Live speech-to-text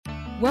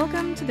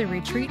Welcome to the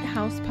Retreat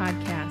House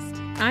Podcast.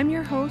 I'm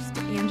your host,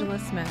 Angela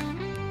Smith.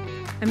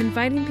 I'm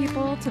inviting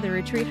people to the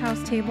Retreat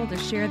House table to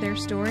share their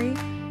story,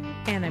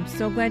 and I'm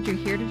so glad you're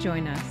here to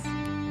join us.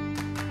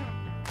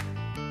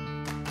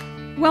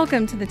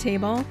 Welcome to the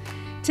table.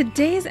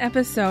 Today's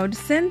episode,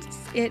 since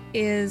it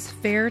is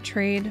Fair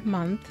Trade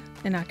Month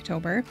in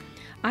October,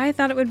 I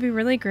thought it would be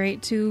really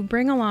great to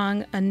bring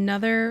along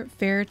another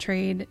fair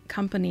trade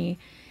company.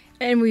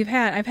 And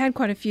I've had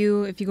quite a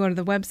few. If you go to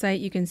the website,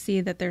 you can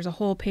see that there's a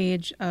whole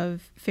page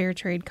of fair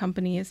trade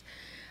companies.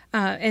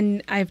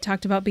 And I've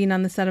talked about being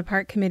on the Set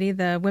Apart Committee,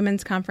 the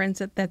women's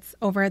conference that's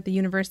over at the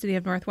University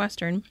of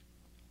Northwestern.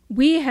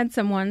 We had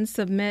someone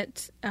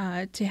submit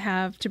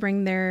to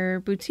bring their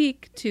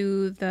boutique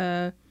to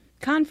the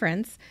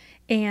conference.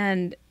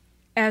 And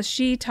as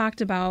she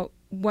talked about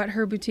what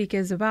her boutique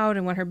is about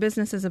and what her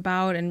business is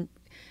about, and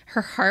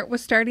her heart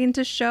was starting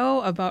to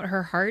show about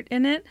her heart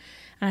in it.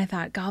 And I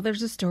thought, God,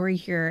 there's a story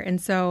here. And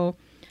so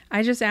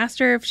I just asked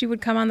her if she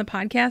would come on the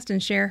podcast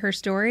and share her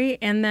story.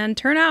 And then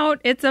turn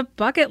out it's a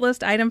bucket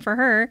list item for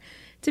her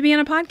to be on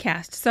a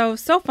podcast.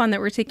 So fun that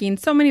we're ticking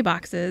so many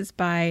boxes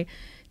by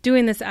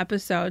doing this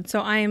episode.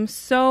 So I am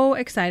so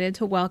excited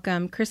to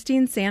welcome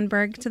Christine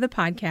Sandberg to the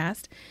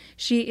podcast.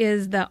 She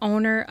is the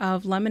owner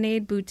of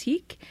Lemonade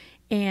Boutique.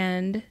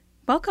 And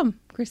welcome,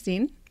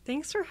 Christine.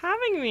 Thanks for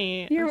having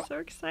me. I'm so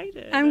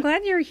excited. I'm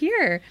glad you're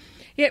here.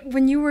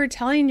 When you were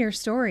telling your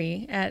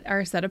story at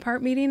our Set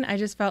Apart meeting, I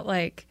just felt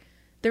like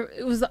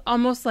it was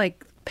almost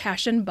like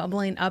passion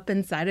bubbling up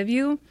inside of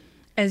you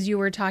as you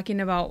were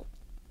talking about,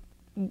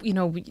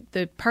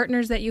 the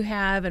partners that you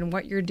have and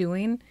what you're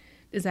doing.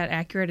 Is that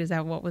accurate? Is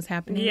that what was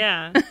happening?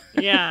 Yeah.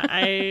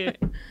 I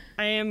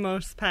am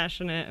most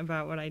passionate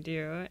about what I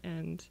do.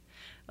 And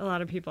a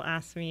lot of people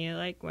ask me,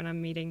 like, when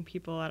I'm meeting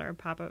people at our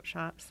pop-up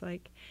shops,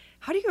 like,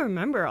 how do you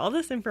remember all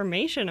this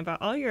information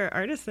about all your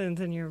artisans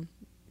and your,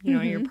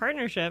 your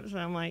partnerships? And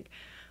I'm like,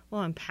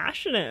 well, I'm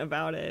passionate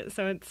about it.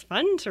 So it's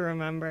fun to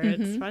remember.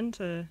 Mm-hmm. It's fun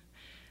to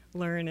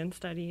learn and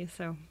study.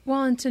 So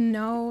and to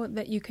know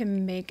that you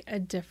can make a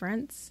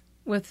difference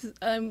with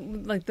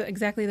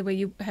exactly the way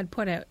you had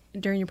put it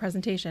during your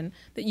presentation,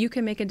 that you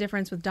can make a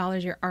difference with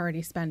dollars you're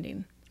already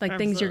spending, like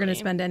Absolutely. Things you're going to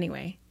spend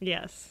anyway.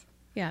 Yes.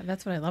 Yeah,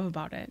 that's what I love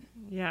about it.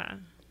 Yeah.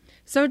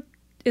 So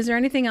is there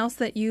anything else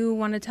that you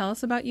want to tell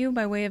us about you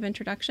by way of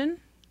introduction?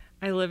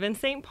 I live in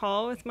St.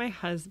 Paul with my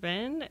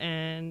husband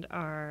and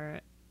our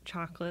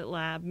chocolate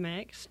lab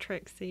mix,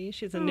 Trixie.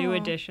 She's a new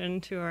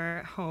addition to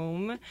our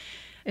home.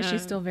 Is she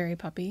still very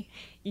puppy?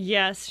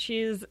 Yes,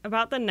 she's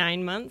about the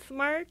 9-month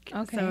mark.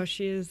 Okay. So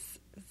she's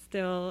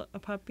still a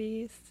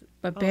puppy.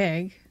 But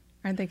big.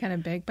 Aren't they kind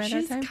of big by that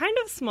time? She's kind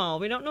of small.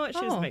 We don't know what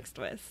she's mixed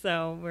with,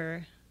 so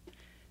we're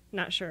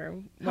not sure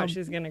what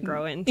she's going to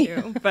grow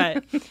into.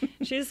 But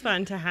she's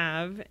fun to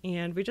have,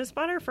 and we just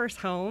bought our first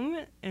home,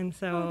 and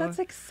so... Oh, that's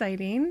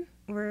exciting.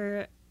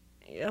 We're...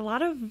 a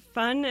lot of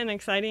fun and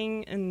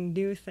exciting and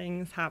new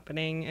things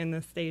happening in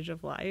this stage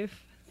of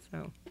life.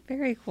 So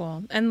very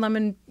cool. And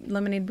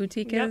Lemonade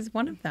Boutique is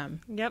one of them.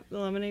 Yep, the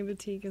Lemonade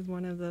Boutique is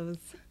one of those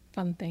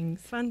fun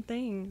things.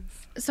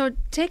 So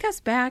take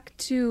us back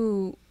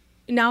to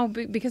now,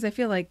 because I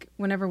feel like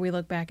whenever we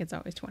look back, it's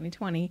always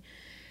 2020.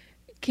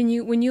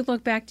 When you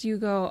look back, do you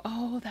go,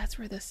 oh, that's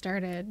where this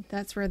started?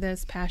 That's where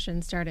this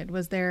passion started.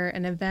 Was there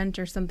an event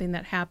or something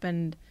that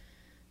happened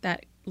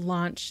that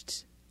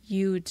launched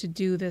you to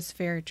do this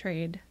fair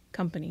trade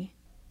company?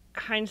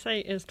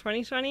 Hindsight is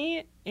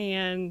 2020,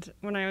 and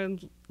when I'm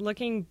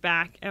looking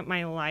back at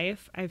my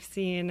life, I've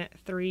seen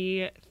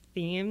 3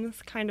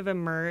 themes kind of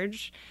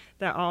emerge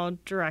that all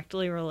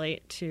directly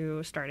relate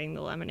to starting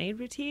the Lemonade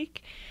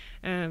Boutique.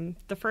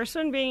 The first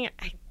one being,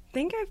 I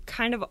think I've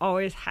kind of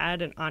always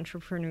had an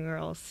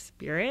entrepreneurial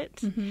spirit.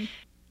 Mm-hmm.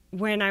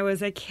 When I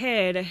was a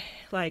kid,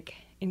 like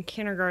in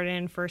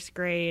kindergarten, first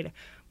grade,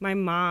 my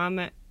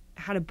mom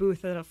had a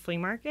booth at a flea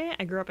market.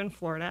 I grew up in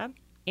Florida,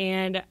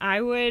 and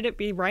I would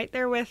be right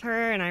there with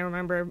her, and I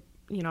remember,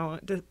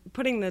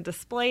 putting the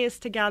displays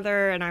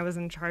together, and I was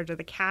in charge of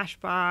the cash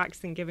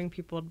box and giving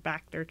people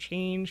back their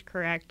change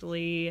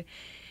correctly.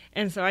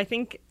 And so I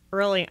think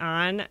early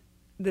on,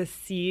 the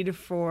seed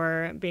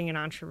for being an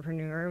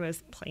entrepreneur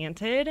was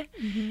planted.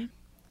 Mm-hmm.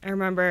 I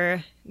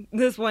remember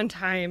this one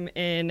time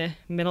in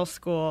middle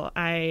school,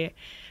 I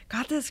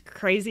got this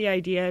crazy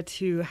idea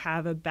to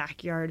have a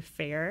backyard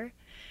fair.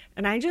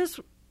 And I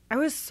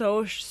was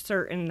so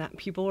certain that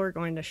people were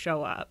going to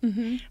show up.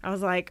 Mm-hmm. I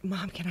was like,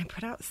 Mom, can I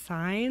put out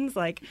signs?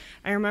 Like,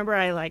 I remember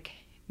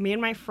me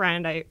and my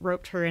friend, I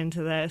roped her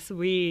into this.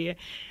 We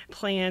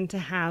planned to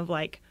have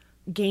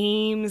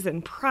games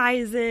and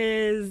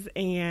prizes,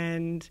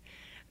 and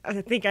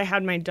I think I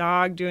had my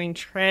dog doing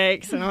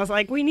tricks, and I was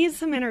like, we need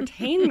some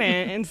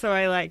entertainment. And so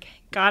I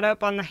got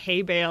up on the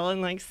hay bale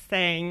and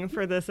sang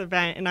for this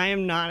event. And I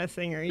am not a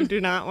singer. You do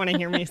not want to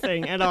hear me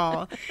sing at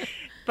all.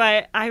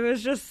 But I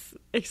was just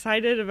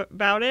excited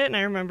about it, and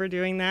I remember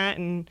doing that,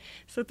 and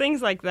so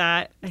things like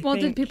that.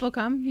 Did people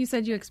come? You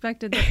said you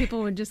expected that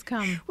people would just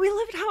come. We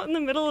lived out in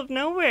the middle of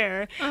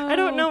nowhere. Oh. I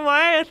don't know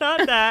why I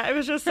thought that. I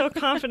was just so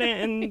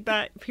confident in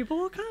that people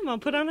will come. I'll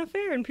put on a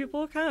fair and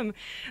people will come.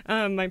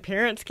 My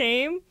parents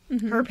came.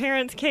 Mm-hmm. Her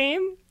parents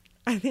came.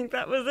 I think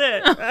that was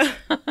it.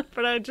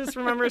 But I just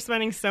remember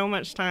spending so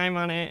much time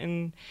on it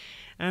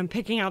and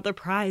picking out the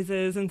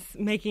prizes and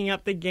making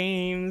up the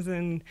games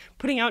and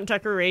putting out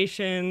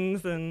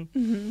decorations. And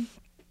mm-hmm.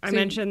 I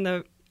mentioned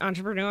the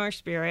entrepreneur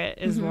spirit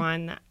is mm-hmm.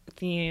 one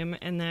theme.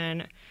 And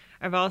then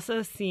I've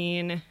also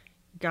seen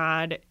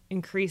God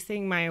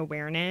increasing my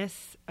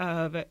awareness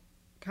of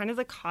kind of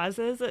the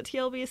causes that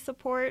TLB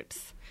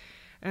supports,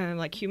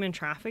 like human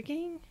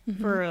trafficking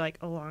mm-hmm. for like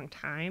a long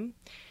time.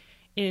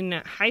 In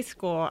high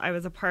school, I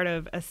was a part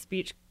of a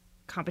speech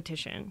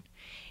competition,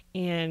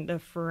 and the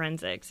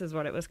forensics is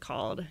what it was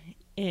called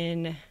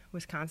in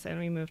Wisconsin.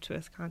 We moved to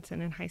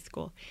Wisconsin in high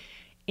school,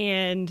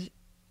 and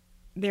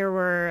there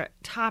were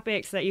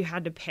topics that you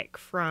had to pick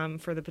from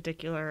for the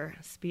particular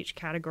speech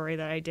category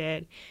that I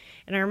did.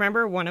 And I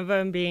remember one of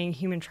them being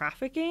human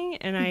trafficking,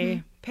 and mm-hmm.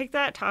 I picked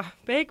that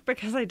topic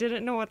because I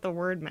didn't know what the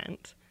word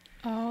meant.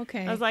 Oh,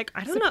 okay. I was like,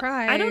 I don't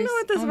know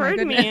what this word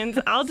means.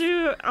 I'll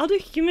do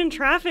human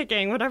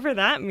trafficking, whatever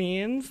that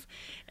means.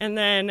 And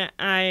then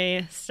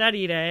I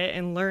studied it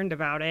and learned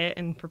about it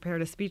and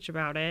prepared a speech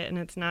about it. And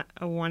it's not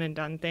a one and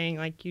done thing.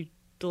 Like, you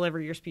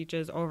deliver your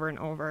speeches over and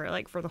over,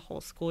 like, for the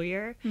whole school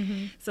year.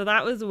 Mm-hmm. So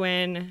that was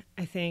when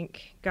I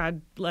think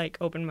God, like,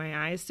 opened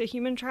my eyes to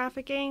human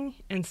trafficking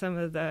and some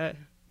of the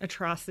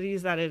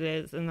atrocities that it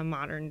is in the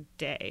modern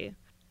day.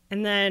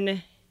 And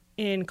then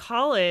in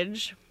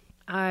college,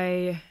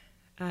 I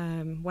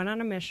went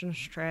on a missions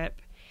trip,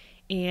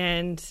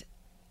 and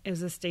it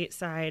was a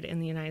stateside in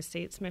the United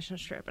States missions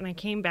trip. And I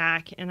came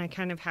back, and I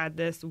kind of had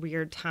this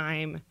weird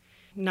time,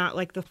 not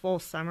like the full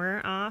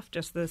summer off,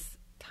 just this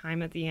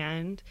time at the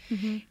end.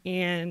 Mm-hmm.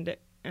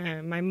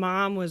 And my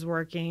mom was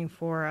working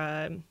for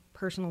a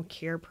personal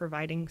care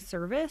providing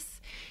service,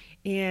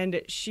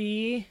 and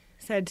she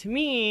said to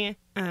me,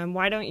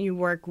 why don't you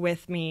work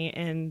with me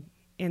in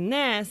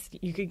this?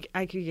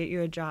 I could get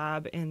you a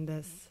job in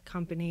this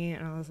company.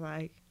 And I was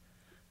like,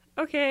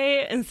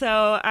 okay. And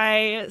so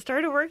I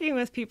started working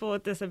with people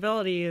with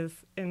disabilities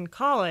in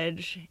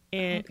college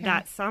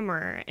that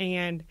summer,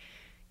 and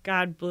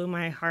God blew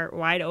my heart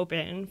wide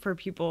open for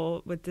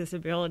people with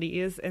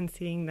disabilities and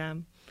seeing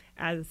them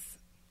as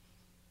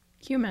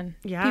human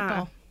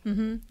people.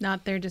 Mm-hmm.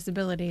 Not their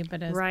disability,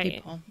 but as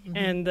people. Mm-hmm.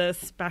 And the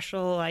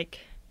special, like,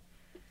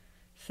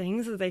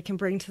 things that they can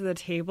bring to the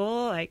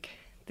table, like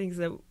things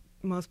that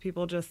most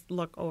people just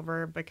look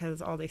over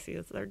because all they see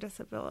is their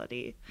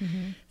disability.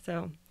 Mm-hmm.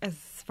 So as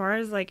far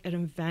as like an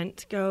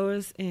event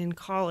goes in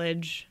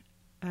college,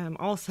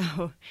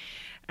 also,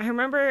 I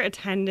remember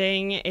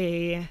attending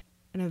an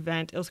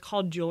event. It was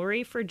called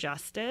Jewelry for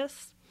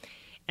Justice.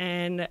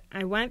 And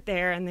I went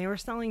there, and they were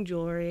selling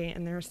jewelry,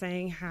 and they were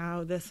saying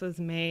how this was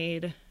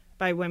made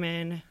by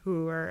women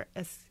who were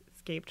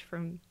escaped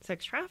from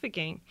sex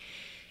trafficking.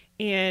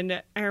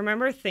 And I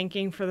remember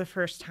thinking for the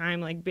first time,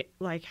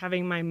 like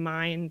having my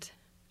mind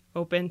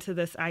open to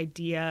this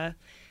idea,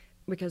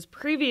 because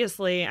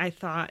previously I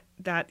thought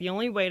that the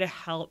only way to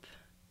help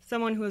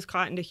someone who was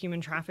caught into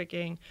human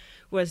trafficking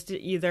was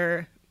to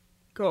either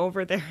go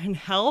over there and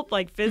help,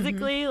 like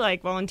physically, mm-hmm.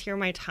 like volunteer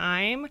my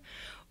time,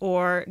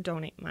 or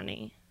donate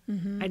money.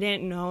 Mm-hmm. I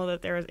didn't know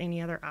that there was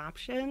any other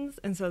options.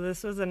 And so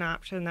this was an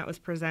option that was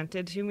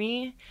presented to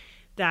me,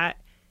 that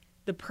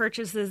the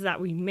purchases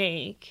that we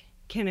make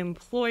can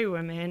employ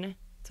women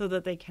so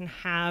that they can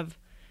have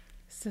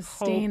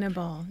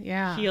sustainable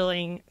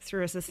healing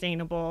through a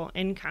sustainable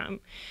income.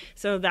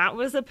 So that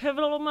was a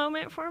pivotal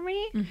moment for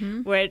me,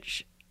 mm-hmm.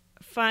 which,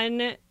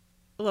 fun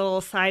little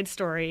side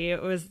story,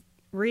 it was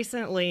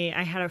recently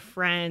I had a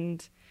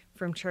friend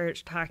from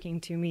church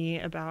talking to me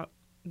about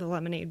the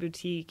Lemonade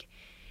Boutique,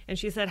 and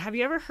she said, have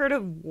you ever heard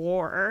of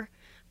WAR,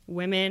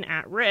 Women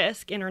at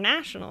Risk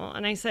International?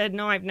 And I said,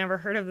 no, I've never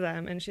heard of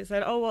them. And she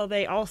said, oh, well,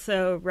 they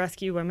also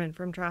rescue women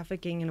from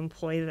trafficking and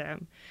employ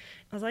them.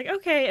 I was like,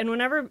 okay. And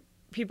whenever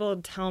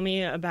people tell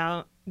me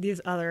about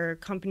these other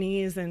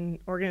companies and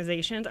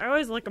organizations, I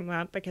always look them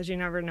up because you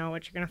never know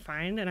what you're going to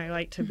find. And I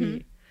like to mm-hmm.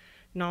 be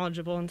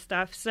knowledgeable and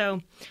stuff.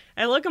 So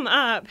I look them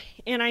up,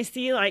 and I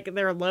see like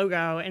their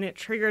logo, and it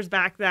triggers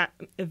back that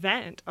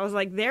event. I was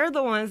like, they're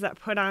the ones that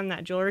put on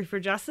that Jewelry for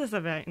Justice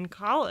event in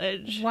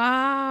college.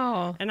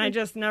 Wow. And I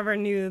just never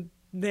knew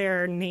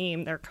their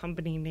name, their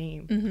company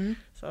name. Mm-hmm.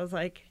 So I was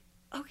like,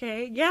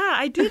 okay, yeah,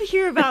 I did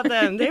hear about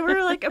them. They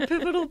were like a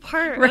pivotal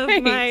part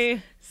of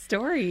my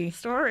story.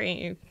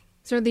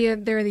 So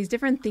there are these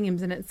different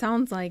themes, and it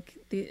sounds like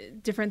the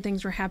different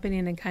things were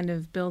happening and kind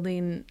of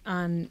building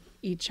on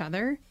each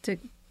other to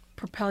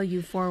propel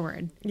you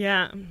forward.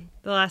 Yeah.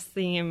 The last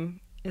theme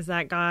is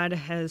that God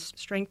has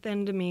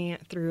strengthened me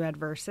through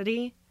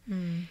adversity.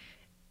 Mm.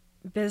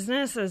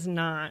 Business is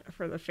not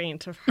for the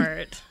faint of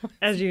heart,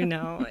 as you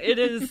know. It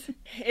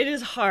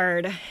is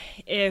hard.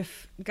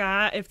 If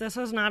this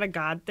was not a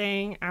God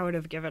thing, I would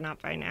have given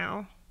up by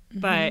now. Mm-hmm.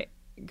 But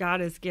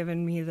God has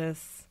given me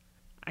this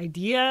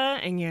idea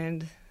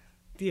and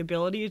the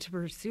ability to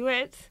pursue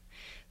it.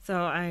 So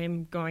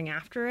I'm going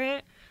after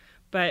it.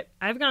 But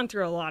I've gone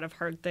through a lot of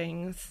hard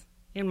things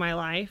in my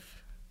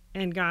life,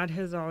 and God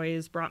has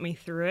always brought me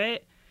through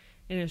it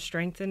and has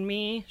strengthened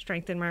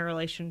my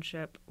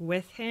relationship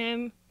with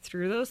him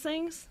through those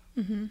things.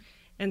 Mm-hmm.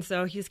 And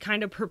so he's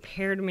kind of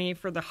prepared me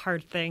for the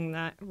hard thing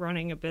that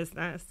running a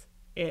business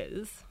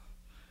is.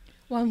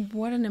 Well,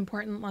 what an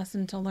important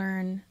lesson to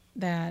learn,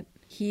 that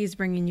he's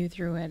bringing you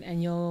through it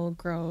and you'll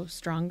grow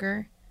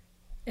stronger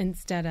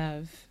instead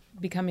of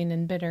becoming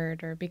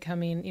embittered or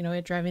becoming,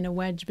 it driving a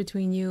wedge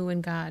between you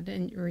and God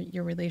and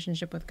your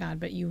relationship with God.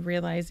 But you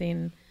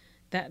realizing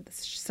that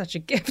it's such a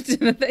gift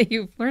that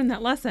you've learned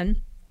that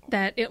lesson,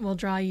 that it will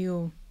draw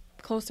you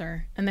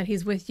closer and that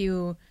he's with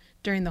you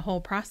during the whole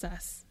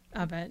process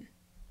of it.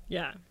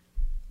 Yeah.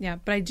 Yeah.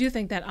 But I do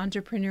think that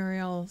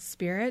entrepreneurial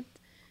spirit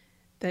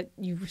that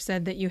you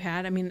said that you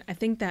had, I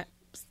think that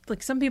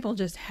like some people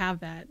just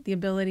have that, the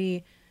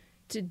ability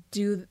to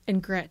do,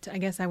 and grit. I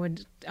guess I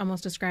would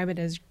almost describe it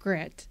as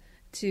grit,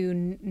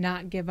 to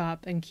not give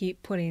up and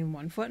keep putting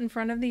one foot in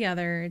front of the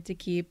other, to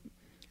keep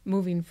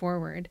moving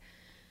forward.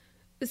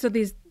 So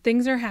these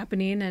things are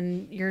happening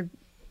and you're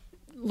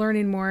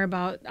learning more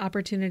about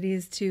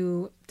opportunities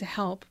to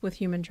help with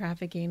human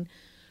trafficking.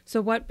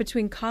 So what,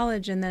 between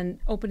college and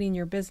then opening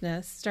your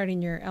business,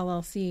 starting your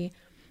LLC,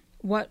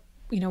 what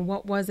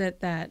was it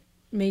that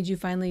made you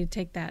finally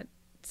take that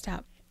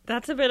step?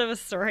 That's a bit of a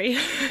story.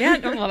 Yeah,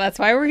 well, that's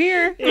why we're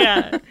here.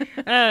 Yeah.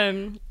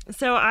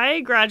 So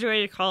I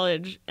graduated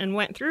college and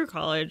went through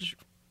college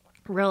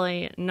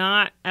really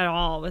not at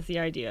all with the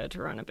idea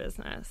to run a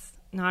business.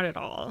 Not at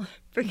all.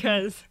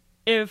 Because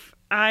if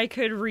I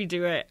could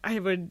redo it,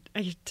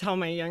 I'd tell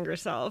my younger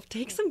self,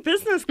 take some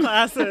business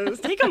classes,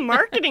 take a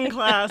marketing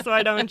class,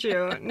 why don't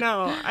you?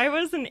 No, I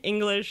was an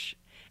English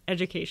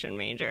education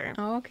major.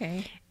 Oh,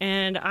 okay.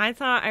 And I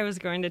thought I was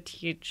going to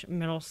teach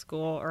middle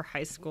school or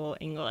high school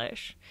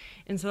English.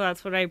 And so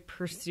that's what I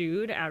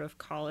pursued out of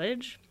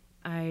college.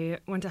 I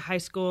went to high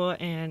school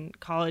and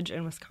college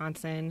in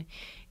Wisconsin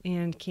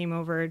and came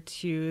over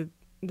to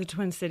the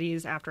Twin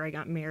Cities after I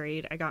got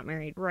married. I got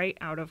married right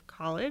out of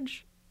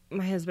college.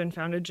 My husband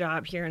found a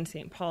job here in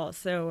St. Paul,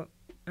 so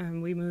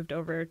we moved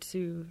over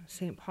to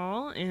St.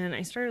 Paul, and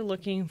I started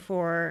looking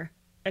for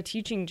a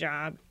teaching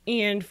job.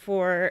 And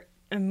for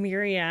a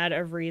myriad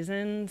of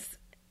reasons,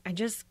 I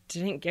just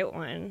didn't get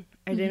one.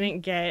 I didn't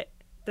get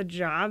the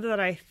job that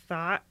I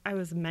thought I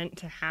was meant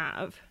to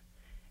have.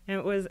 And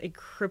it was a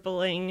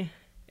crippling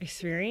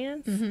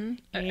experience. Mm-hmm.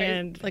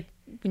 And like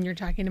when you're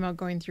talking about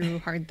going through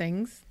hard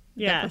things,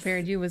 yes, that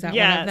prepared you, was that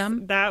yes, one of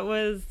them? That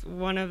was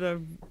one of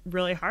the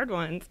really hard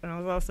ones. And I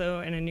was also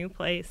in a new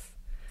place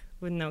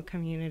with no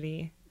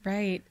community.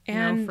 Right.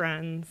 And no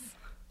friends.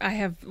 I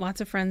have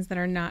lots of friends that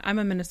are not, I'm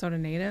a Minnesota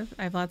native.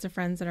 I have lots of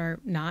friends that are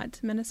not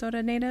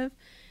Minnesota native.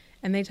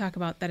 And they talk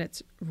about that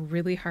it's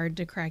really hard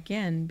to crack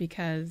in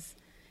because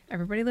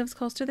everybody lives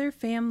close to their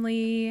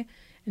family.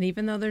 And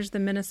even though there's the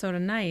Minnesota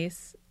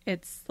nice,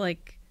 it's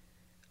like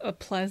a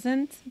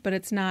pleasant, but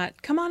it's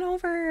not, come on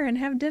over and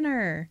have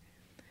dinner.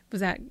 Was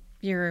that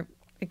your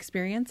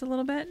experience a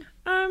little bit?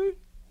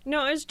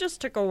 No, it just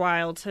took a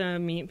while to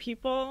meet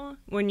people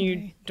when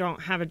you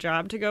don't have a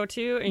job to go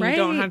to and right. you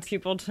don't have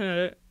people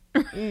to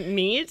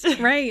meet.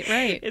 Right.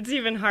 It's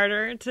even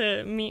harder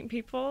to meet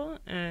people.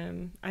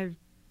 I've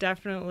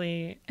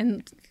definitely...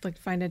 And like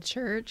find a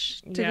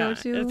church to go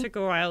to? It took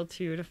a while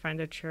too to find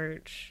a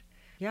church.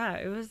 Yeah,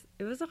 it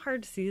was a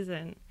hard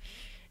season.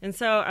 And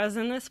so I was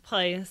in this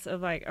place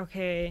of like,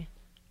 okay,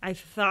 I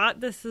thought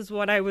this is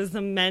what I was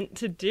meant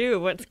to do.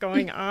 What's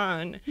going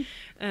on?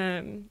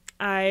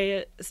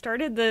 I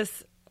started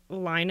this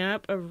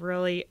lineup of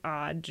really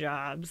odd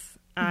jobs.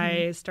 Mm-hmm.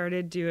 I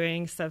started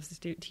doing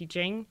substitute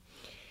teaching,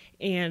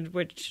 and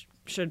which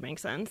should make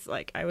sense.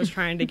 Like I was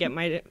trying to get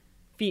my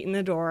feet in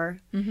the door.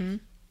 Mm-hmm.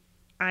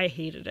 I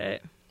hated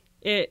it.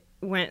 It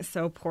went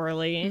so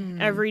poorly. Mm-hmm.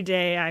 Every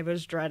day I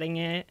was dreading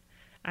it.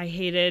 I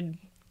hated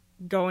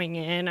going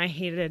in. I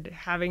hated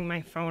having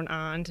my phone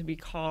on to be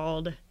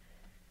called.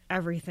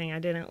 Everything I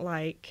didn't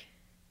like.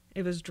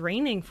 It was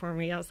draining for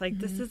me. I was like,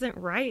 this isn't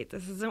right.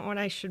 This isn't what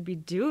I should be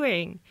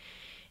doing.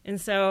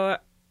 And so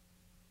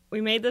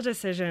we made the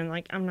decision,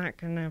 like, I'm not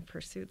going to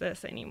pursue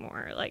this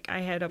anymore. Like, I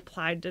had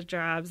applied to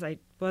jobs. I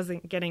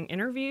wasn't getting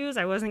interviews.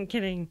 I wasn't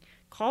getting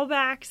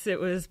callbacks.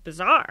 It was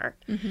bizarre.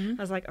 Mm-hmm.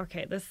 I was like,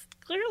 okay, this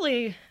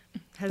clearly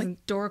has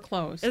like door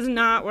closed. Is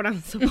not what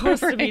I'm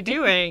supposed right. to be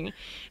doing.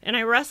 And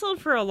I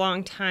wrestled for a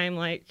long time.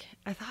 Like,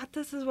 I thought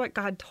this is what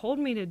God told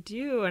me to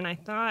do. And I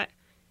thought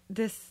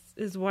this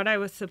is what I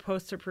was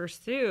supposed to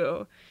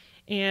pursue.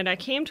 And I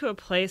came to a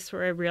place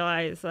where I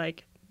realized,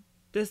 like,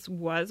 this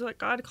was what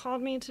God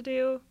called me to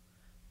do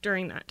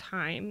during that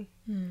time.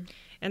 Mm.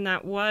 And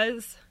that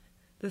was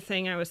the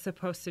thing I was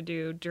supposed to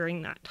do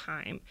during that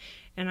time.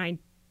 And I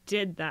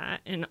did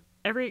that. And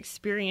every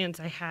experience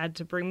I had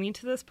to bring me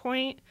to this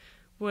point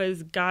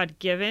was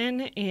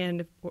God-given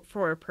and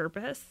for a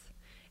purpose.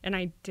 And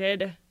I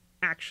did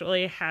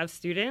actually have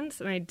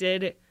students, and I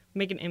did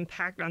make an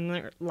impact on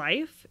their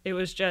life. It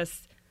was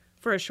just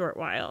for a short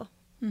while.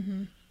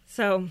 Mm-hmm.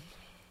 So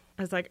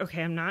I was like,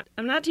 okay, I'm not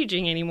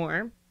teaching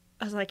anymore.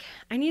 I was like,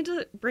 I need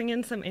to bring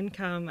in some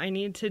income. I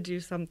need to do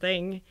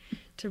something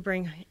to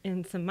bring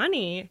in some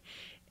money.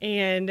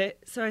 And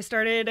so I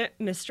started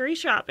mystery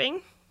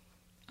shopping.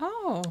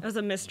 Oh. I was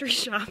a mystery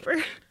shopper.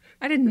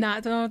 I did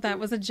not know that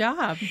was a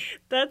job.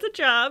 That's a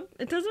job.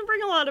 It doesn't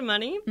bring a lot of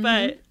money,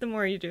 but the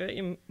more you do it,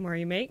 the more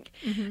you make.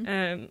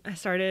 Mm-hmm. I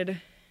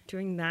started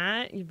doing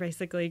that. You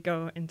basically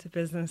go into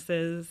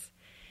businesses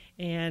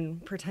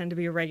and pretend to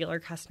be a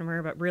regular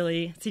customer, but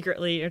really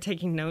secretly you're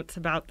taking notes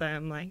about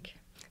them, like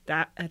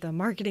that the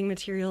marketing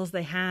materials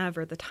they have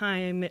or the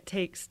time it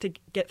takes to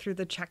get through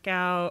the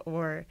checkout,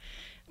 or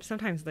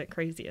sometimes the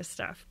craziest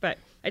stuff. But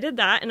I did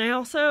that, and I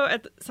also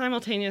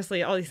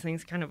simultaneously, all these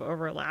things kind of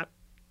overlap.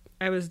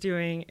 I was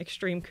doing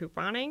extreme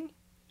couponing.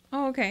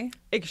 Oh, okay.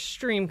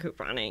 Extreme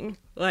couponing,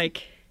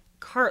 like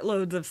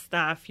cartloads of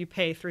stuff. You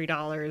pay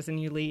 $3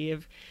 and you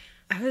leave.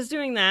 I was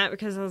doing that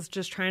because I was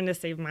just trying to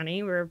save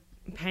money. We were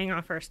paying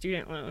off our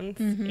student loans,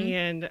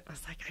 and I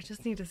was like, I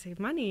just need to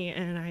save money,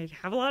 and I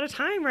have a lot of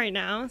time right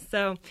now.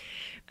 So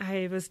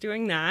I was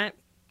doing that.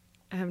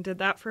 Did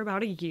that for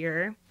about a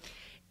year,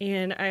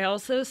 and I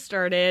also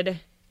started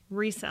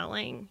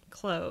reselling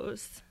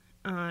clothes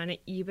on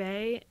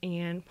eBay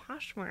and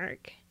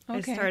Poshmark.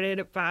 Okay. I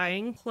started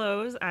buying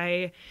clothes.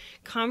 I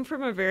come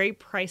from a very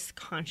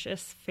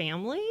price-conscious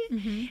family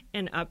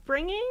and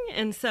upbringing,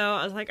 and so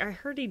I was like, I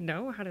already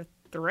know how to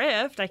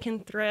thrift. I can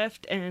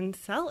thrift and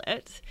sell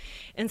it.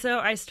 And so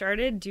I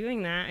started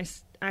doing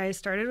that. I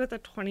started with a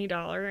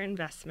 $20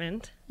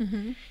 investment,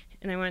 and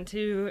I went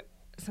to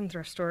some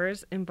thrift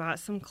stores and bought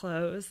some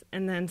clothes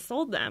and then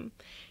sold them.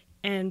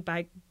 And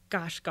by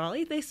gosh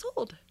golly, they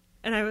sold.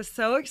 And I was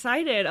so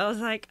excited. I was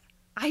like,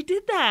 I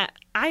did that.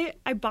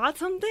 I bought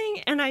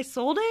something and I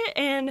sold it,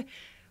 and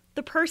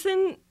the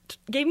person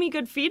gave me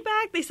good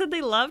feedback. They said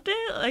they loved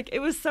it. Like, it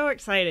was so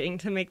exciting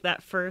to make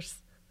that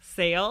first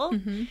sale.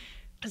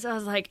 So I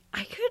was like,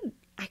 I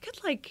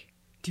could like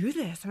do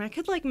this, and I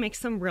could like make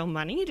some real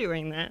money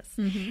doing this.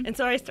 And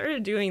so I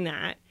started doing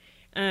that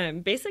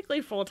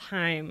basically full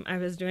time. I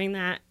was doing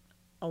that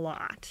a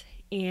lot,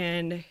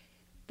 and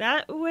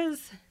that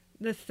was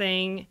the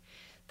thing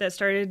that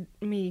started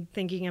me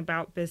thinking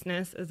about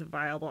business as a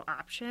viable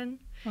option.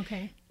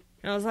 Okay.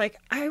 And I was like,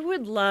 I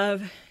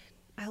love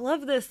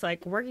this,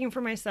 like working for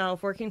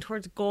myself, working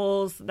towards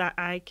goals that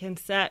I can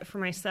set for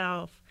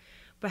myself.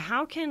 But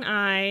how can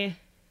I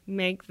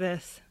make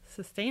this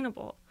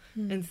sustainable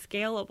and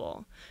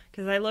scalable?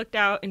 Because I looked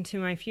out into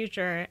my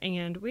future,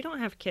 and we don't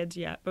have kids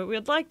yet, but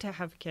we'd like to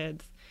have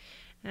kids.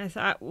 And I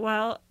thought,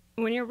 well,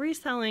 when you're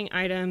reselling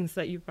items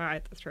that you buy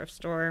at the thrift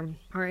store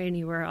or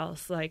anywhere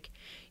else, like,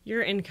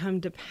 your income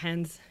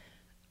depends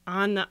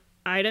on the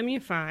item you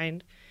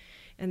find,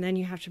 and then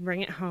you have to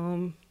bring it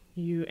home,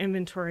 you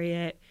inventory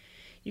it,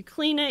 you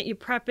clean it, you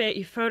prep it,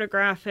 you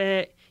photograph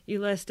it, you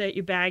list it,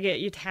 you bag it,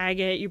 you tag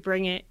it, you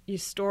bring it, you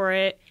store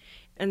it,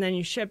 and then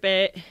you ship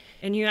it,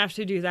 and you have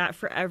to do that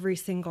for every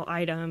single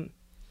item.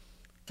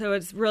 So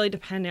it's really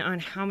dependent on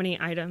how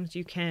many items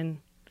you can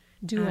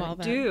do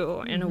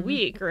in a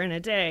week or in a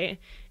day.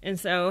 And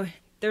so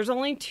there's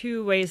only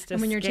two ways to scale.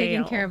 And when you're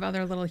taking care of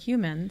other little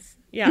humans,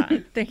 yeah,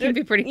 they can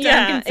be pretty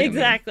time consuming. Yeah,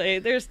 exactly.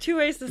 There's two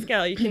ways to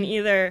scale. You can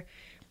either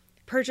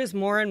purchase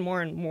more and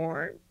more and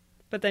more,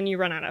 but then you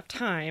run out of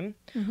time,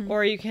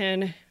 or you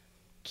can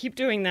keep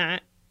doing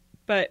that,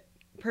 but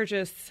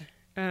purchase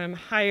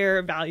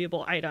higher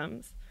valuable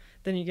items.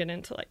 Then you get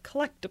into like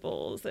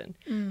collectibles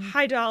and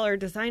high dollar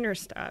designer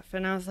stuff.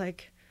 And I was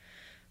like,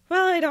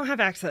 well, I don't have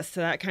access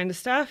to that kind of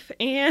stuff,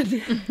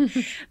 and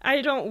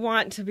I don't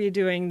want to be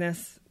doing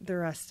this the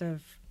rest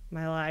of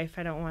my life.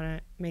 I don't want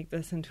to make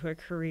this into a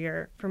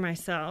career for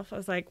myself. I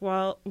was like,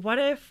 well, what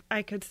if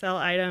I could sell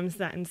items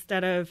that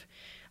instead of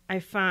I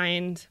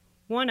find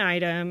one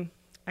item,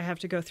 I have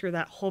to go through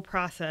that whole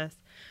process.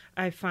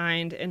 I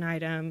find an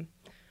item,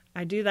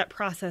 I do that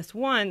process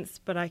once,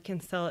 but I can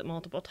sell it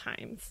multiple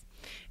times.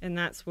 And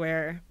that's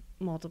where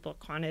multiple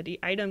quantity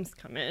items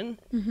come in.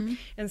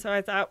 And so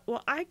I thought,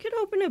 well, I could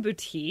open a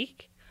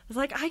boutique. I was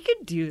like, I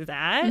could do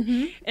that.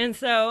 And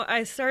so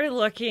I started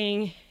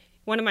looking.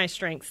 One of my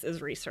strengths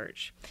is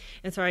research.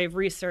 And so I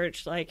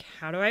researched, like,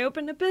 how do I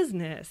open a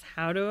business?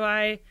 How do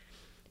I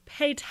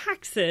pay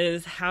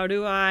taxes? How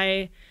do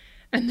I...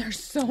 And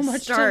there's so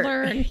much to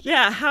learn.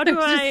 Yeah, how do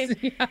I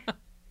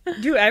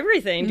do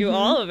everything, do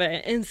all of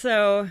it? And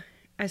so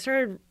I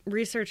started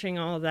researching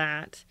all of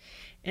that.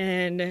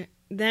 And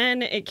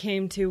then it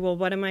came to, well,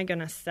 what am I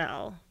going to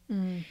sell?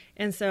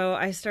 And so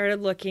I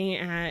started looking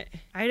at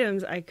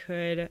items I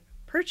could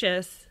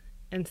purchase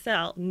and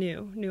sell,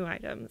 new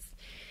items.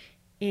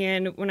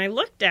 And when I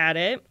looked at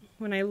it,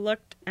 when I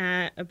looked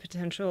at a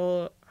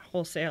potential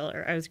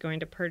wholesaler I was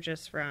going to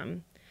purchase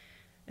from,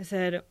 I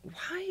said,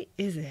 why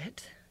is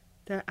it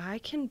that I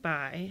can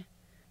buy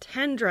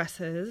 10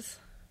 dresses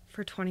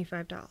for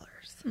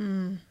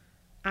 $25.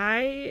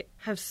 I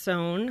have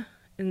sewn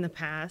in the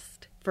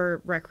past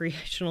for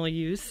recreational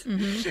use.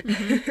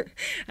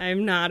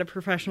 I'm not a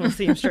professional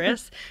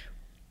seamstress,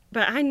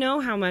 but I know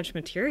how much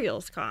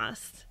materials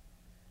cost.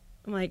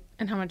 I'm like,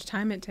 and how much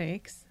time it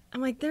takes.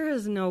 I'm like, there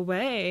is no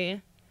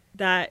way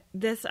that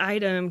this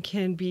item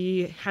can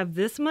have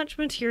this much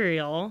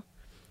material,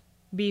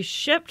 be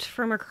shipped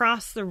from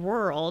across the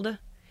world,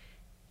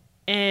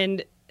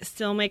 and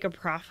still make a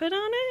profit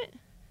on it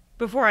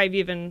before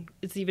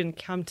it's even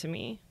come to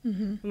me.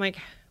 I'm like,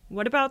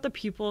 what about the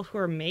people who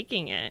are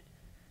making it?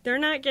 They're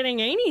not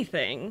getting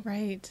anything.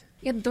 Right.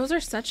 Yeah, those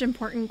are such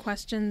important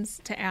questions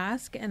to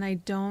ask, and I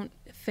don't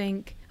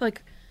think,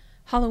 like,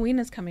 Halloween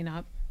is coming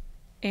up,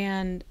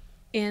 and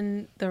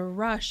in the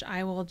rush,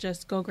 I will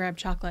just go grab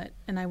chocolate,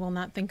 and I will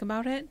not think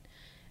about it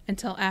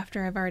until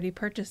after I've already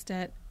purchased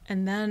it,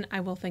 and then I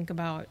will think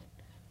about,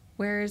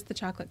 where is the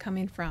chocolate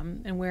coming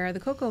from, and where are the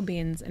cocoa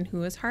beans, and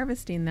who is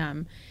harvesting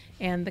them,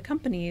 and the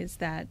companies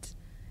that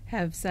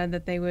have said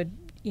that they would,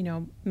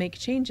 make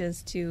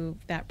changes to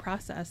that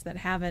process that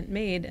haven't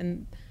made,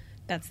 and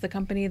that's the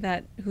company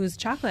whose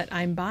chocolate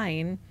I'm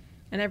buying.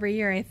 And every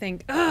year I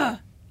think, I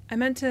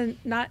meant to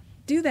not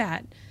do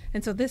that.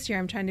 And so this year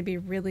I'm trying to be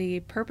really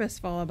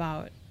purposeful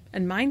about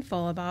and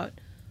mindful about,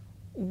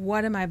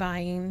 what am I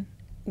buying?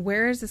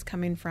 Where is this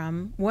coming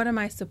from? What am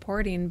I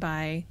supporting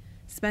by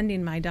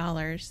spending my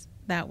dollars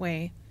that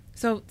way?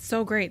 So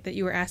great that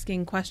you were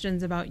asking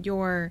questions about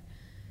your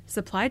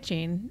supply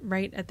chain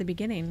right at the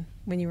beginning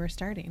when you were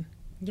starting.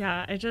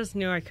 Yeah, I just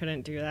knew I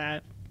couldn't do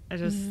that. I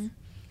just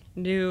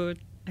knew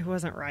it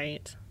wasn't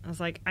right. I was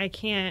like,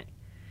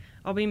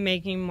 I'll be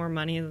making more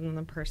money than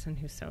the person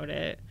who sewed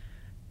it.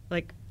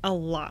 Like, a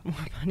lot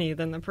more money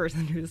than the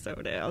person who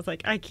sewed it. I was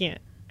like, I can't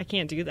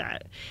do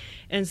that.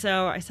 And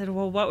so I said,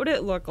 well, what would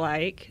it look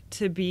like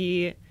to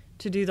do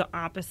the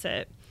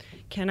opposite?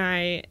 Can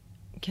I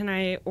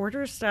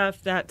order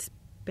stuff that's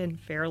been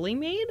fairly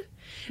made?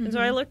 And so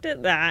I looked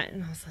at that,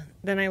 and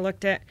then I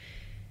looked at,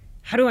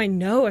 how do I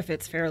know if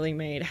it's fairly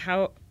made?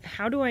 How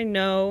do I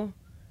know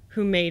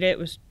who made it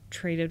was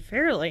treated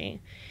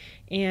fairly?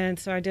 And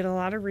so I did a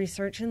lot of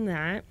research in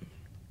that.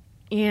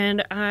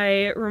 And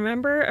I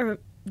remember a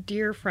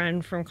dear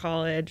friend from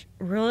college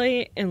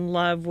really in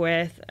love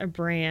with a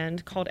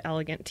brand called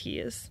Elegant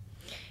Tees.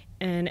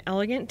 And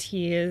Elegant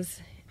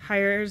Tees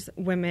hires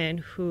women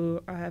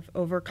who have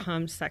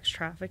overcome sex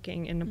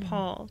trafficking in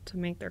Nepal to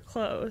make their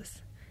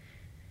clothes.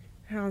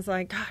 And I was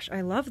like, gosh,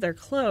 I love their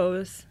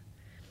clothes.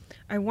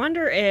 I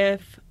wonder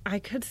if I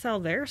could sell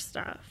their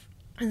stuff.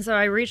 And so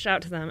I reached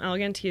out to them.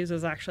 Elegant Tees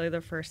was actually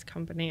the first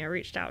company I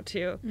reached out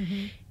to.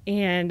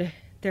 And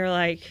they're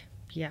like,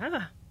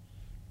 yeah,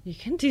 you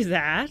can do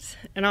that.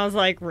 And I was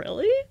like,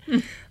 really?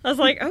 I was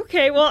like,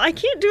 okay, well, I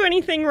can't do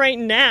anything right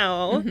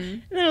now.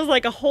 And then it was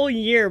like a whole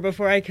year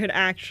before I could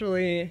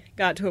actually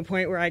got to a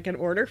point where I could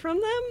order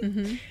from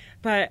them.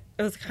 But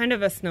it was kind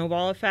of a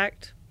snowball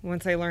effect.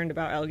 Once I learned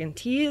about Elegant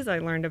Tees, I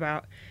learned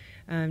about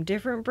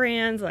different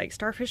brands like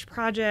Starfish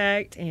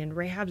Project and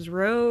Rahab's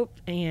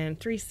Rope and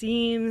Three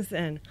Seams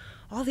and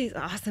all these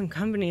awesome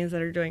companies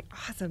that are doing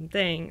awesome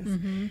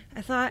things.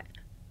 I thought,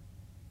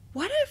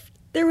 what if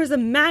there was a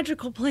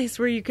magical place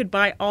where you could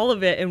buy all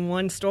of it in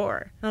one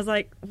store? I was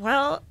like,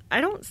 well,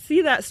 I don't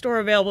see that store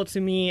available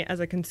to me as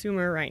a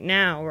consumer right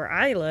now where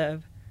I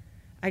live.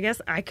 I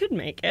guess I could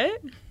make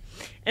it.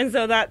 And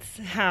so that's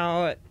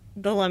how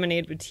the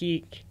Lemonade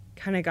Boutique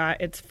kind of got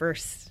its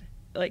first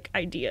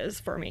ideas,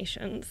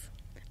 formations.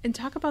 And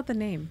talk about the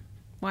name.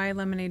 Why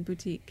Lemonade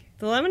Boutique?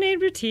 The Lemonade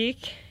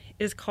Boutique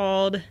is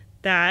called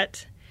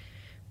that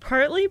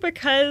partly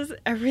because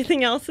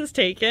everything else is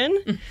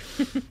taken,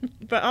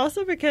 but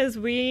also because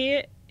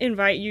we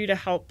invite you to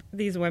help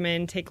these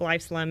women take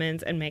life's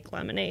lemons and make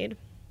lemonade.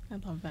 I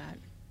love that.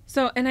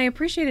 So, and I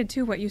appreciated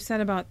too what you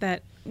said about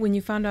that when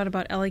you found out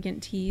about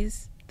Elegant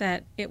Tees,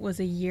 that it was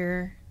a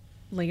year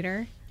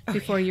later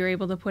before you were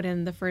able to put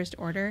in the first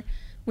order.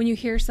 When you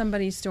hear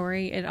somebody's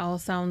story, it all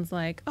sounds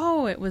like,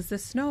 oh, it was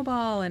this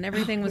snowball and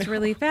everything was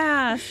really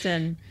fast,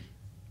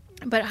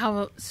 but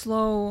how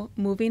slow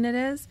moving it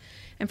is.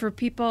 And for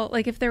people,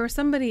 like if there was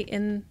somebody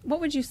what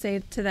would you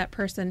say to that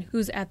person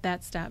who's at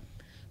that step,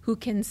 who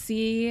can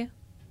see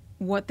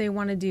what they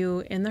want to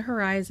do in the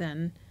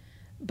horizon,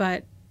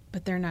 but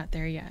they're not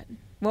there yet?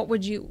 What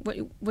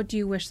do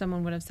you wish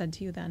someone would have said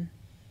to you then?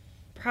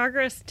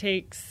 Progress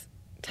takes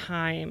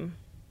time.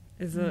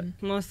 Is the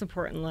most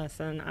important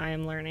lesson I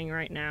am learning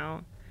right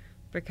now,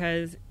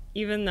 because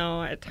even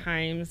though at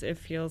times it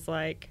feels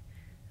like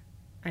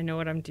I know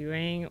what I'm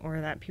doing, or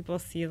that people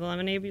see the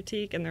Lemonade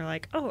Boutique and they're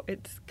like, oh,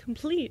 it's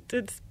complete,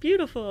 it's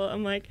beautiful.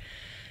 I'm like,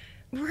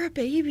 we're a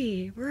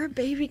baby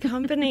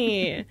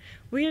company.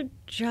 We're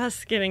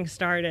just getting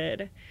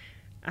started.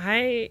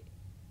 I'd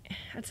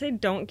say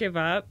don't give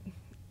up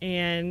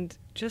and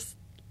just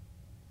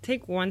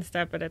take one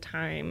step at a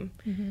time.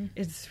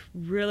 It's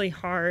really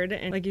hard.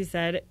 And like you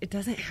said, it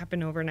doesn't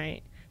happen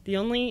overnight. The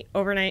only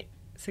overnight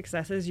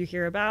successes you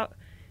hear about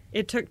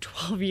it took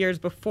 12 years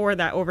before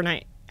that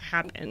overnight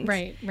happened.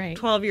 Right.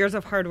 12 years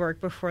of hard work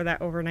before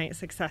that overnight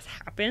success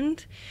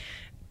happened.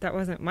 That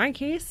wasn't my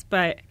case,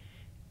 but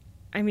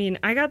I mean,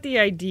 I got the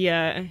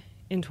idea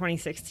in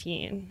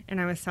 2016, and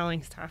I was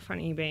selling stuff on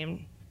eBay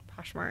and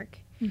Poshmark.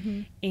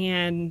 Mm-hmm.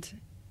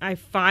 And I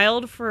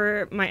filed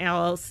for my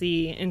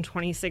LLC in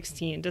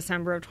 2016,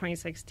 December of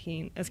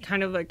 2016, as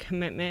kind of a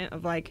commitment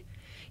of like,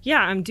 yeah,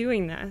 I'm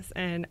doing this,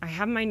 and I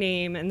have my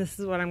name, and this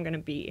is what I'm going to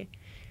be.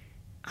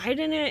 I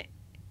didn't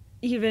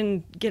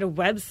even get a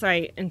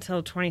website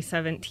until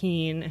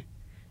 2017.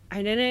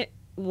 I didn't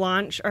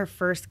launch our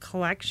first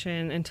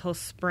collection until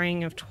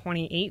spring of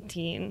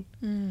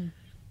 2018.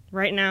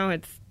 Right now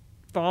it's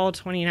fall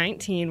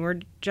 2019.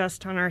 We're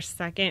just on our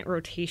second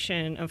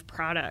rotation of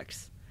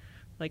products,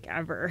 like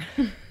ever.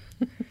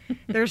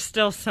 There's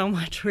still so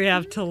much we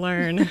have to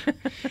learn.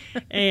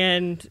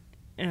 And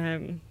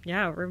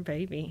yeah, we're a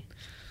baby.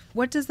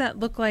 What does that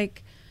look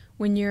like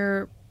when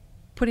you're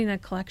putting a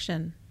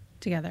collection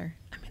together?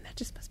 I mean, that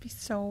just must be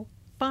so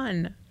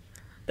fun.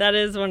 That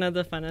is one of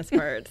the funnest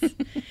parts.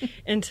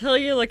 Until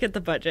you look at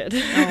the budget.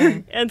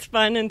 Oh. It's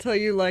fun until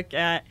you look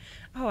at,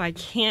 I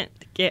can't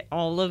get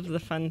all of the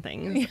fun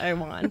things I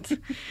want.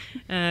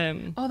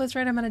 That's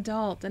right. I'm an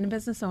adult and a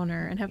business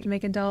owner and have to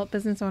make adult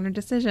business owner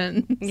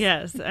decisions.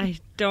 Yes. I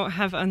don't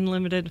have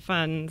unlimited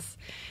funds.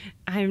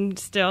 I'm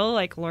still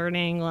like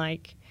learning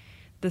like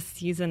the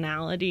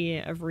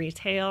seasonality of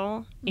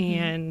retail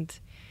and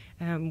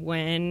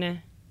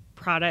when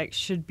products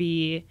should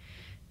be.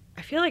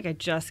 I feel like I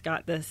just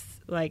got this,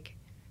 like,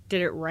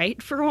 did it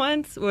right for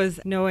once, was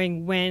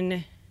knowing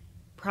when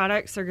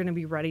products are going to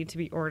be ready to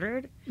be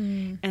ordered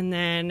and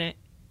then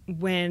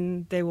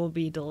when they will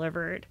be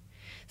delivered.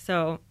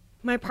 So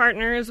my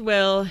partners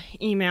will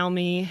email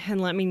me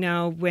and let me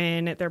know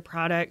when their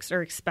products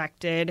are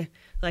expected.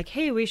 Like,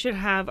 hey, we should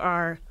have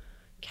our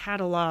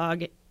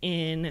catalog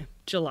in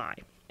July.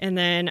 And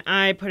then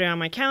I put it on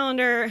my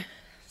calendar,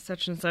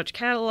 such and such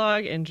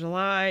catalog in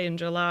July. In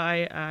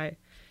July, I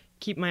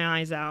keep my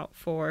eyes out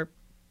for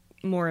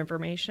more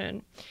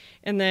information.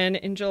 And then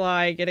in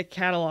July, I get a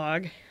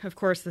catalog. Of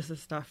course, this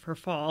is stuff for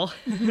fall.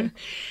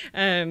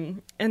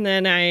 And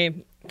then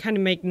I kind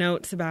of make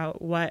notes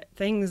about what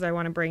things I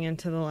want to bring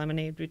into the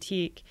Lemonade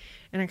Boutique.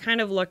 And I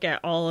kind of look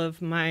at all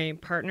of my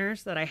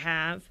partners that I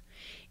have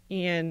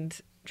and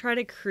try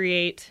to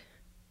create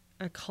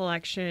a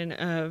collection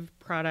of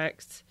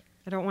products.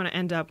 I don't want to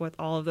end up with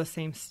all of the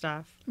same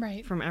stuff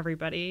from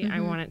everybody.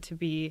 I want it to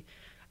be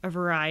a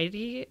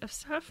variety of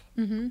stuff.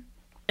 And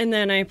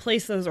then I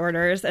place those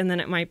orders, and then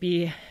it might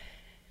be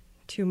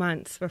 2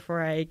 months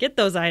before I get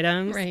those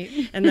items.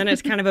 And then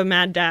it's kind of a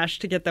mad dash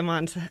to get them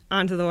onto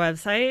the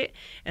website.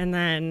 And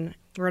then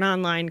we're an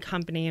online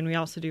company, and we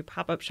also do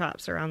pop-up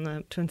shops around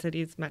the Twin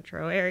Cities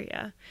metro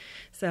area.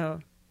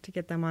 So to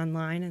get them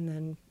online and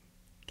then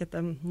get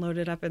them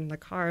loaded up in the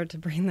car to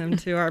bring them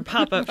to our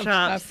pop-up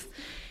shops.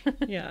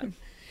 Yeah.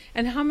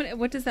 And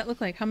what does that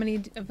look like? How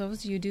many of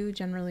those do you do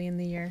generally in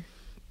the year?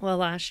 Well,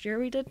 last year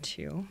we did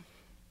 2.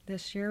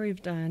 This year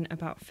we've done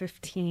about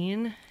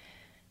 15.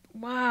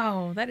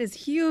 Wow, that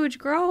is huge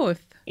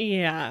growth.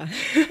 Yeah.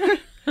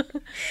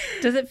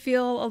 Does it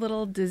feel a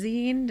little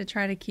dizzying to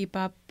try to keep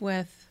up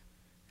with?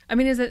 I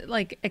mean, is it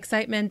like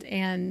excitement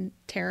and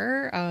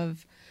terror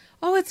of,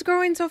 it's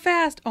growing so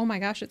fast. Oh my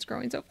gosh, it's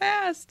growing so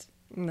fast.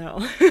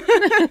 No.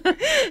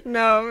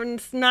 No,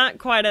 it's not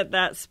quite at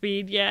that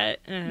speed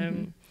yet.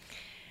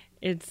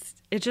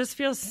 It just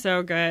feels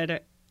so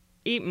good.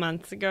 8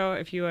 months ago,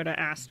 if you would have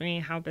asked me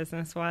how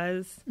business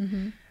was,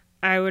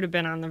 I would have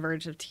been on the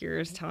verge of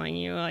tears telling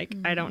you, like,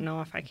 I don't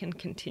know if I can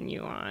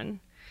continue on.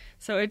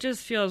 So it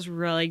just feels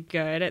really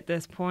good at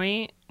this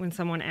point when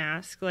someone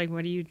asks, like,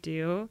 what do you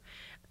do?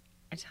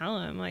 I tell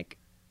them, like,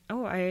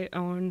 I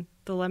own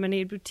the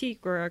Lemonade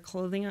Boutique. We're a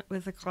clothing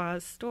with a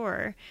cause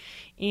store.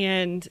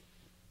 And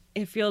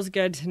it feels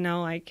good to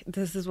know, like,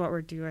 this is what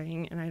we're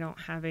doing, and I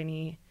don't have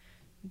any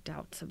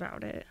doubts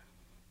about it.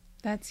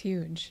 That's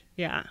huge.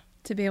 Yeah.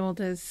 To be able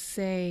to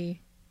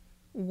say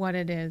what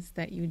it is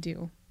that you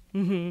do.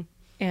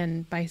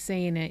 And by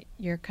saying it,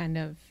 you're kind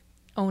of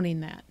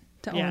owning that,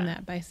 own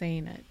that by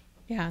saying it.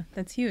 Yeah,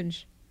 that's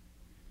huge.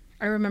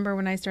 I remember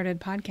when I started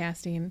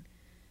podcasting,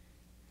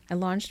 I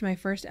launched my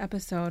first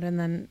episode, and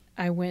then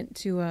I went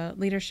to a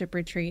leadership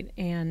retreat,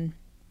 and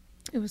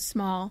it was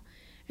small,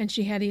 and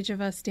she had each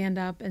of us stand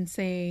up and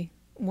say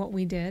what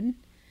we did.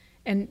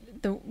 And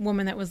the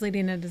woman that was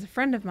leading it is a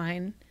friend of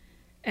mine.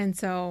 And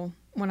so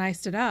when I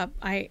stood up,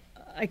 I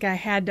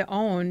had to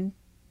own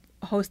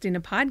hosting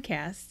a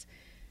podcast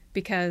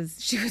because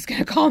she was going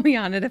to call me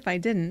on it if I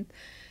didn't.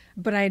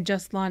 But I had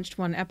just launched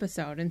one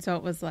episode. And so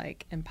it was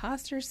like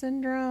imposter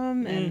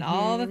syndrome and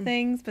all the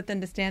things. But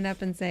then to stand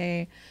up and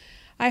say,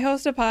 I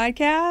host a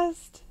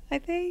podcast, I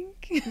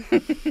think.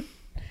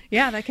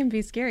 Yeah, that can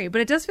be scary.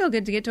 But it does feel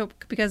good to get to it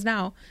because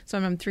now, so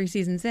I'm 3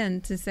 seasons in,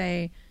 to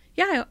say,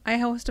 yeah, I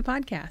host a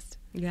podcast.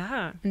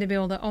 Yeah. And to be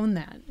able to own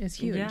that is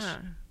huge. Yeah.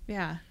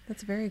 Yeah,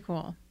 that's very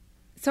cool.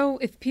 So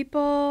if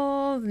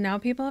now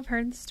people have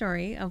heard the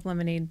story of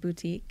Lemonade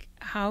Boutique,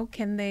 how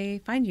can they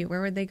find you? Where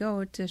would they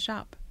go to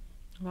shop?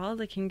 Well,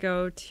 they can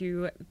go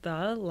to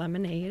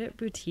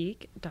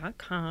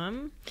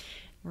thelemonadeboutique.com.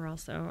 We're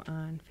also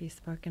on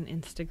Facebook and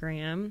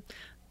Instagram.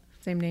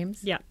 Same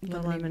names? Yeah,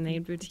 the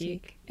Lemonade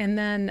Boutique. And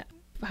then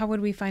how would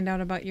we find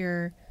out about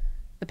the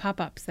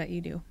pop-ups that you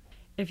do?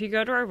 If you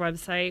go to our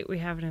website, we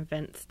have an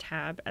events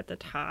tab at the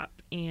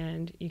top,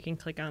 and you can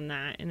click on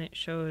that, and it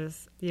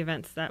shows the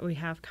events that we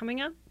have coming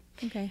up.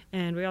 Okay.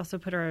 And we also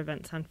put our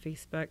events on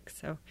Facebook,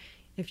 so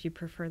if you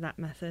prefer that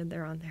method,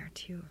 they're on there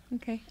too.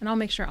 Okay. And I'll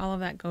make sure all of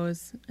that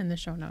goes in the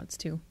show notes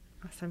too.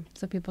 Awesome.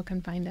 So people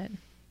can find it.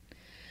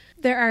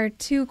 There are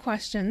 2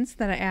 questions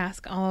that I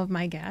ask all of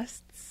my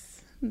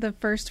guests. The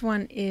first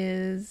one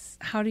is,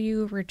 how do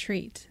you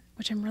retreat?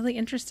 Which I'm really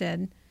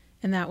interested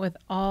in that with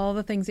all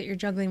the things that you're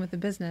juggling with the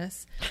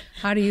business.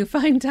 How do you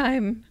find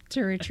time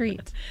to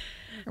retreat?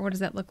 Or what does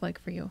that look like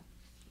for you?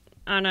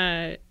 On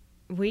a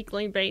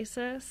weekly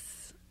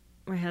basis,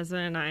 my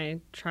husband and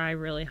I try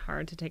really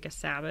hard to take a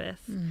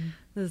Sabbath.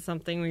 This is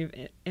something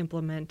we've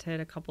implemented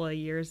a couple of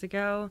years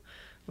ago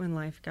when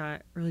life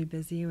got really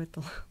busy with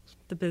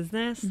the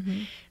business.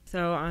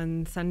 So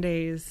on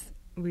Sundays,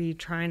 we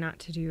try not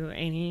to do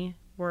any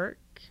work.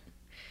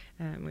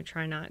 We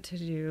try not to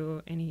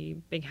do any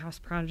big house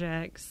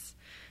projects.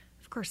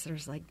 Of course,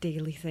 there's like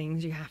daily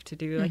things you have to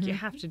do. Like you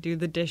have to do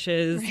the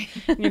dishes. Right.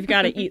 You've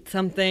got to eat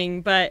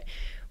something. But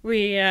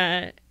we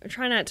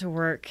try not to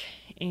work,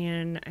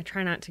 and I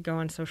try not to go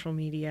on social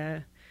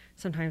media.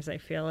 Sometimes I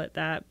fail at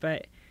that.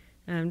 But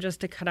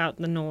just to cut out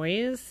the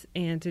noise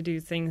and to do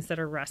things that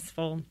are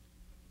restful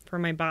for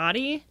my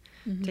body,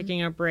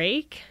 taking a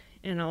break,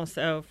 and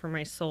also for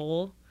my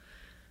soul,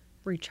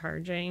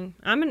 recharging.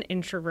 I'm an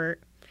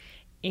introvert.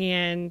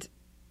 And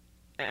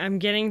I'm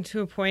getting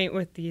to a point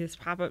with these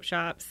pop-up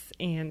shops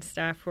and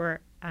stuff where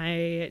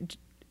I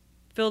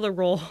fill the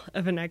role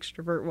of an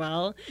extrovert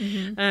well.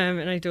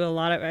 And I do a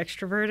lot of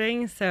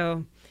extroverting.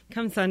 So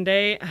come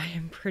Sunday, I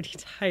am pretty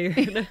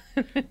tired.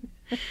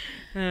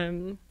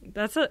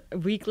 That's a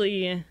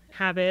weekly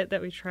habit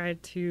that we try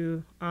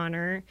to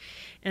honor.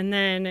 And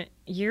then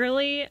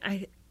yearly,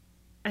 I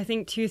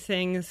think 2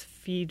 things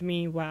feed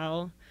me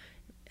well,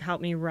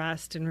 help me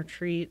rest and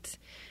retreat.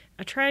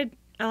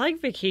 I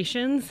like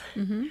vacations.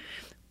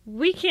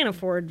 We can't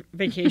afford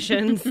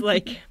vacations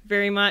like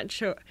very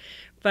much,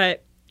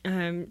 but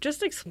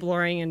just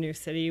exploring a new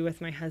city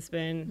with my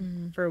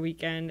husband for a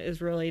weekend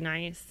is really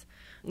nice.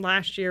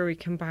 Last year we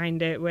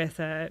combined it with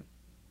a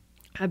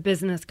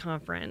business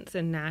conference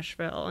in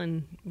Nashville,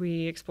 and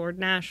we explored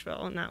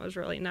Nashville, and that was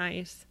really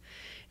nice.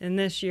 And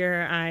this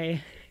year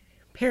I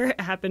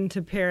happened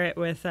to pair it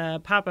with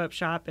a pop-up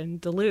shop in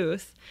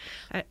Duluth.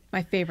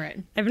 My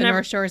favorite.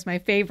 North Shore is my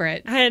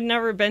favorite. I had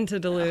never been to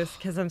Duluth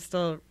because I'm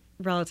still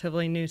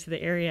relatively new to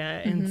the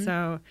area. And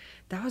so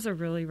that was a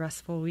really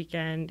restful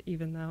weekend,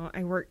 even though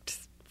I worked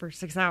for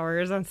 6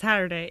 hours on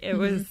Saturday. It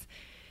was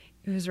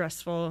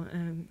restful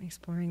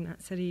exploring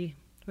that city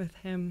with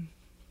him.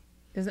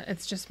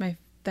 It's just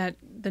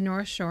the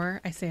North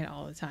Shore, I say it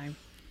all the time,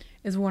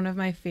 is one of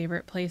my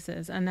favorite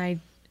places. And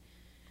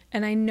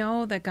I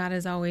know that God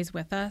is always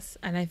with us.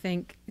 And I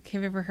think,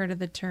 have you ever heard of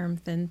the term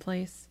thin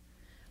place?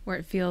 Where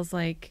it feels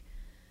like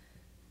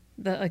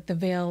the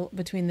veil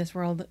between this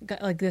world,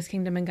 like this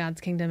kingdom and God's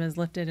kingdom is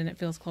lifted and it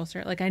feels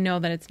closer. Like I know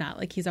that it's not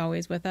like he's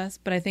always with us,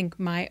 but I think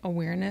my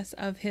awareness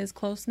of his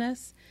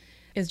closeness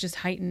is just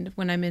heightened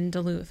when I'm in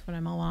Duluth, when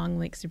I'm along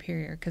Lake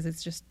Superior, because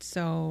it's just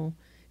so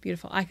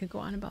beautiful. I could go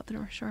on about the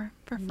North Shore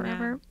for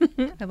forever.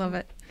 Yeah. I love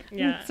it.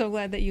 Yeah. I'm so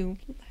glad that you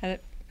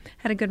had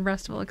a good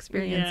restful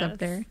experience up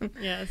there.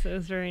 Yes, it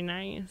was very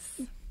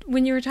nice.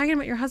 When you were talking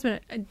about your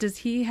husband, does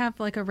he have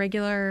like a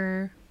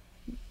regular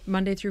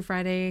Monday through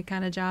Friday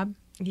kind of job?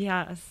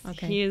 Yes.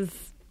 Okay.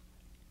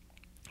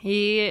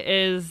 He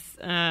is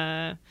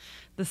the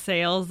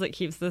sails that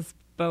keeps this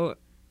boat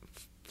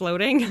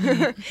floating.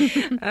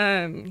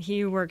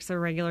 He works a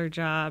regular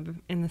job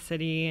in the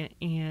city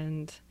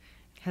and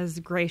has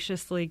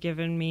graciously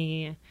given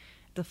me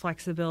the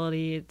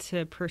flexibility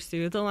to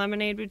pursue the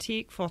Lemonade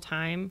Boutique full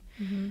time,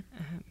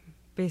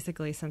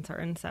 basically since our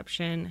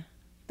inception.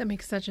 That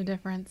makes such a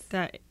difference.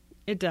 That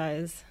it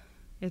does.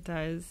 It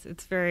does.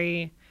 It's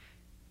very,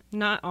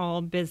 not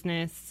all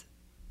business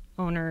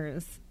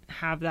owners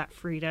have that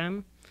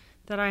freedom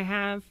that I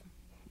have.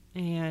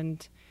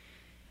 And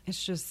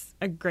it's just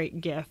a great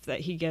gift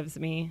that he gives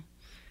me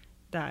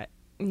that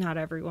not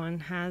everyone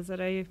has, that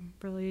I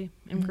really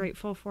am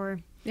grateful for.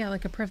 Yeah,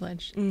 like a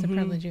privilege. It's a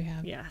privilege you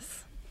have.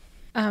 Yes.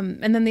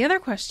 And then the other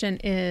question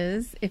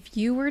is, if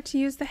you were to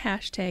use the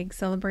hashtag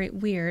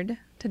 #CelebrateWeird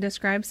to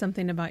describe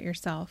something about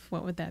yourself,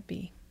 what would that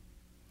be?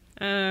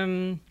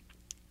 My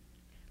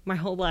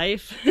whole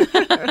life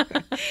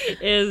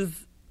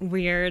is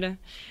weird.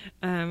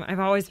 I've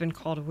always been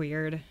called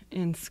weird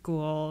in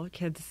school.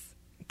 Kids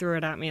threw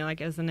it at me like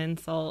as an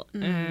insult.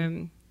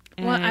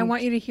 Well, I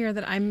want you to hear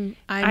that I'm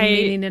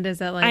meaning it as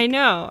a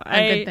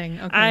good thing.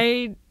 Okay.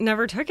 I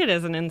never took it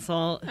as an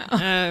insult.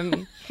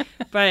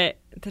 But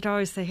they'd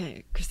always say,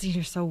 hey, Christine,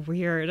 you're so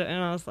weird.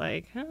 And I was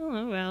like,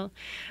 oh, well.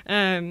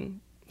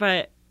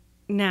 But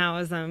now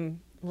as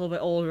I'm a little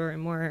bit older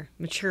and more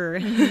mature,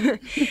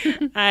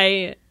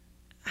 I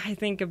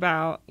think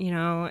about,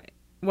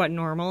 what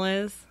normal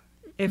is.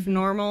 If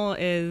normal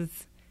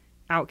is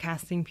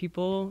outcasting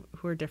people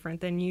who are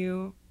different than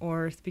you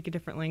or speak a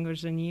different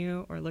language than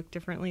you or look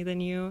differently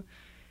than you,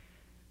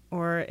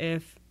 or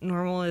if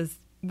normal is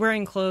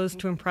wearing clothes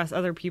to impress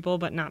other people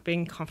but not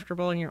being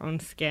comfortable in your own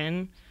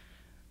skin,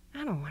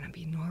 I don't want to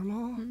be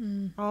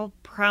normal. I'll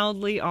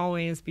proudly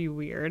always be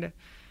weird.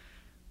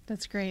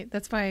 That's great.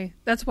 That's why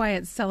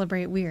it's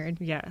Celebrate Weird.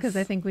 Yes. Because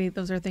I think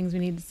those are things we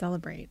need to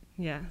celebrate.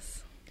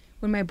 Yes.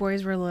 When my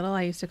boys were little,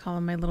 I used to call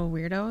them my little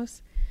weirdos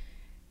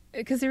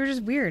because they were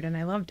just weird and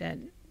I loved it.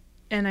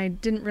 And I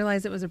didn't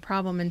realize it was a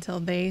problem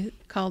until they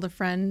called a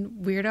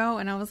friend weirdo,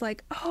 and I was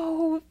like,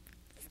 oh,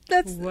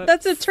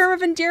 that's a term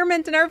of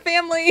endearment in our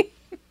family.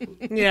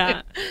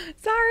 Yeah.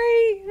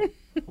 Sorry.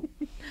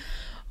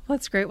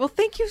 That's great. Well,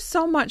 thank you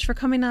so much for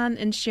coming on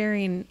and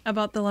sharing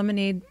about the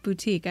Lemonade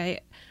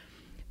Boutique.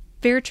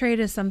 Fair trade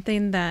is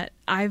something that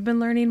I've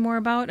been learning more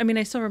about. I mean,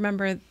 I still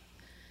remember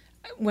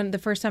when the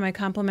first time I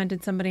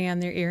complimented somebody on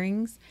their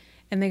earrings,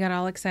 and they got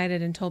all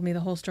excited and told me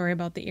the whole story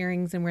about the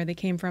earrings and where they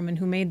came from and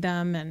who made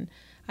them. And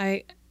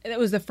it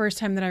was the first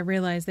time that I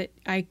realized that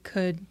I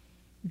could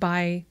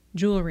buy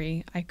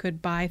jewelry. I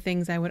could buy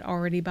things I would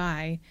already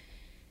buy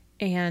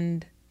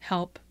and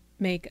help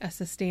make a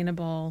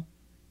sustainable,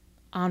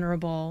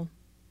 honorable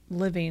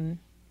living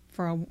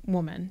for a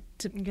woman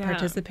to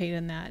participate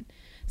in that.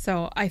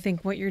 So I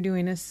think what you're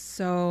doing is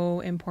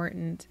so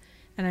important.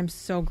 And I'm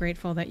so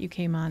grateful that you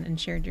came on and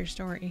shared your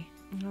story.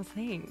 Well,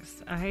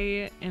 thanks.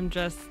 I am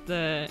just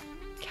the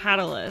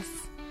catalyst.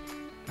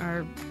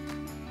 Our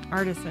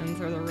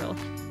artisans are the real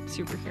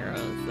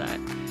superheroes that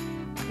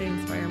they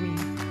inspire me.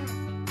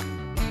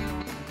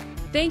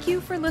 Thank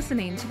you for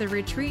listening to the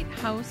Retreat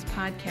House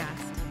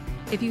podcast.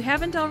 If you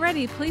haven't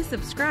already, please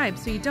subscribe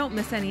so you don't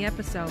miss any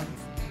episodes.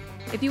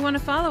 If you want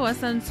to follow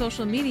us on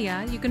social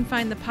media, you can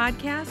find the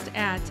podcast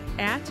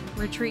at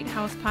Retreat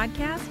House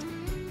Podcast,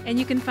 and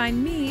you can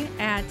find me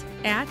at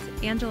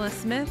Angela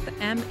Smith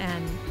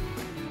MN.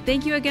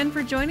 Thank you again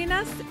for joining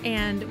us,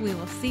 and we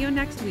will see you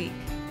next week.